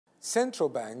Central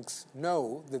banks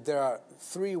know that there are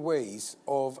three ways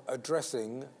of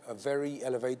addressing a very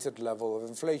elevated level of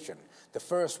inflation. The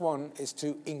first one is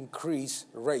to increase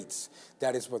rates.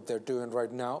 That is what they're doing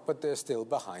right now, but they're still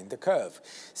behind the curve.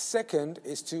 Second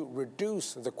is to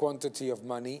reduce the quantity of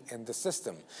money in the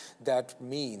system. That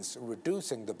means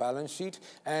reducing the balance sheet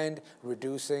and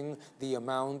reducing the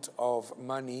amount of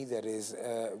money that is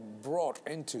brought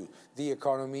into the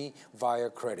economy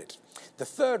via credit. The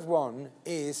third one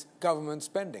is government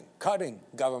spending, cutting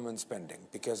government spending,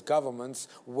 because governments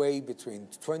weigh between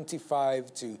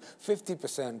 25 to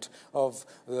 50% of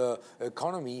the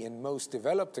economy in most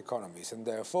developed economies, and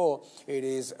therefore it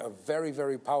is a very,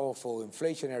 very powerful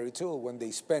inflationary tool when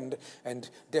they spend and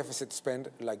deficit spend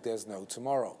like there's no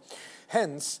tomorrow.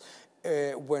 Hence,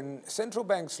 when central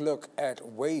banks look at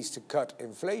ways to cut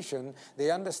inflation,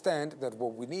 they understand that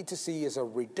what we need to see is a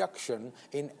reduction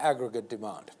in aggregate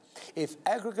demand. If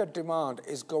aggregate demand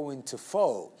is going to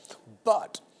fall,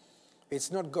 but it's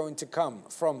not going to come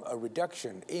from a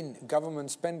reduction in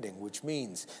government spending, which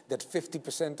means that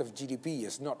 50% of GDP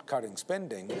is not cutting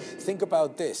spending. Think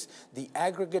about this. The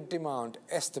aggregate demand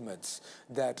estimates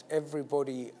that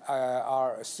everybody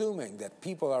are assuming, that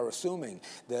people are assuming,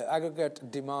 the aggregate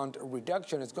demand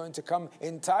reduction is going to come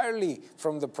entirely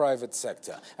from the private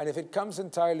sector. And if it comes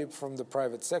entirely from the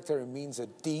private sector, it means a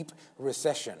deep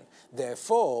recession.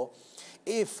 Therefore,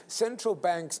 if central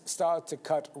banks start to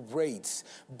cut rates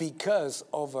because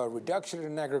of a reduction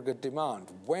in aggregate demand,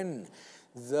 when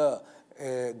the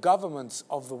governments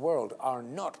of the world are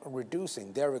not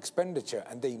reducing their expenditure,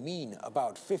 and they mean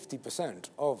about 50%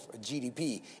 of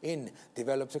GDP in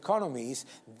developed economies,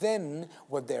 then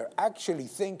what they're actually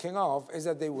thinking of is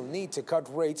that they will need to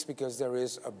cut rates because there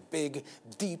is a big,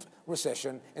 deep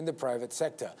recession in the private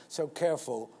sector. So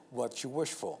careful what you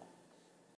wish for.